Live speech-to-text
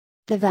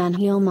The Van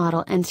Hiele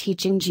Model and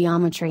Teaching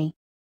Geometry.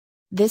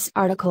 This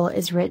article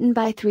is written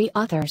by 3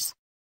 authors.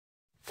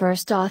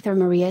 First author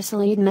Maria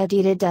Soledad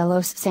Medina de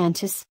los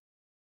Santos.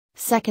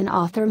 Second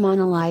author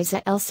Mona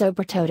Lisa El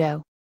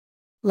Sobretodo.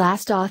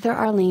 Last author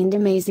Arlene de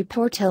Mazy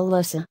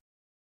Portillosa.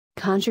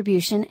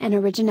 Contribution and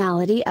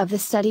originality of the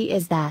study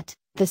is that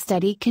the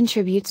study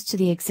contributes to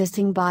the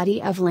existing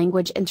body of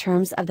language in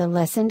terms of the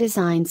lesson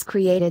designs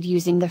created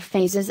using the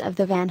phases of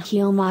the Van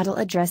Hiele model,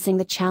 addressing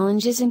the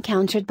challenges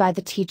encountered by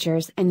the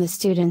teachers and the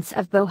students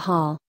of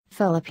Bohol,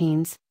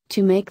 Philippines,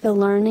 to make the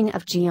learning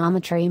of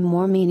geometry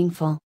more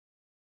meaningful.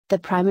 The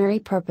primary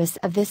purpose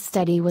of this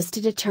study was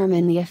to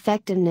determine the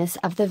effectiveness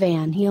of the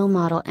Van Hiele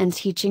model and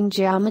teaching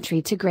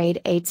geometry to grade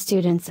 8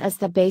 students as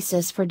the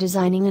basis for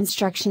designing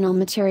instructional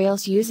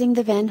materials using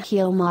the Van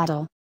Hiele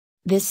model.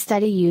 This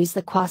study used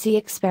the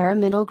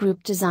quasi-experimental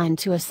group design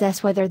to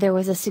assess whether there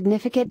was a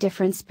significant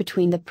difference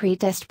between the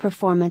pre-test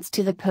performance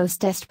to the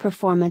post-test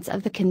performance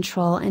of the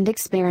control and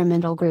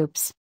experimental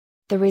groups.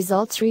 The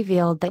results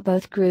revealed that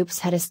both groups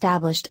had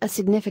established a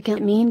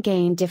significant mean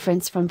gain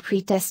difference from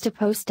pre-test to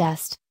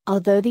post-test,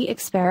 although the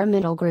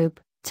experimental group,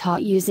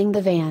 taught using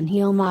the Van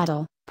Hiele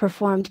model,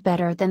 performed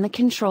better than the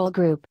control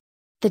group.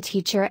 The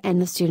teacher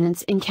and the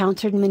students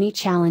encountered many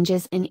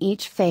challenges in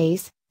each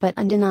phase, but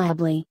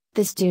undeniably,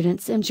 the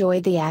students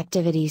enjoyed the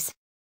activities.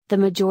 The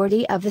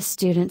majority of the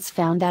students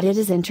found that it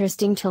is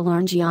interesting to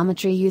learn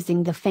geometry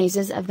using the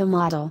phases of the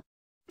model.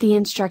 The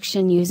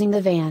instruction using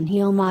the Van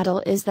Hiele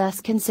model is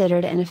thus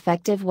considered an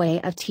effective way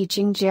of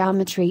teaching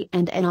geometry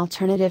and an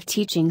alternative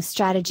teaching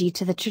strategy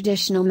to the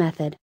traditional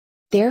method.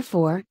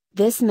 Therefore,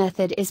 this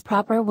method is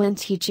proper when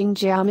teaching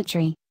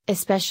geometry,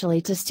 especially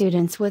to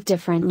students with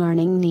different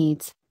learning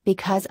needs,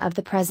 because of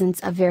the presence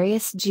of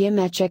various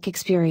geometric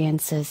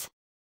experiences.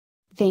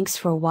 Thanks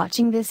for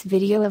watching this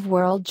video of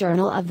World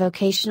Journal of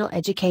Vocational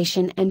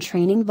Education and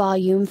Training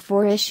Volume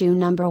 4 Issue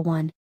Number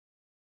 1.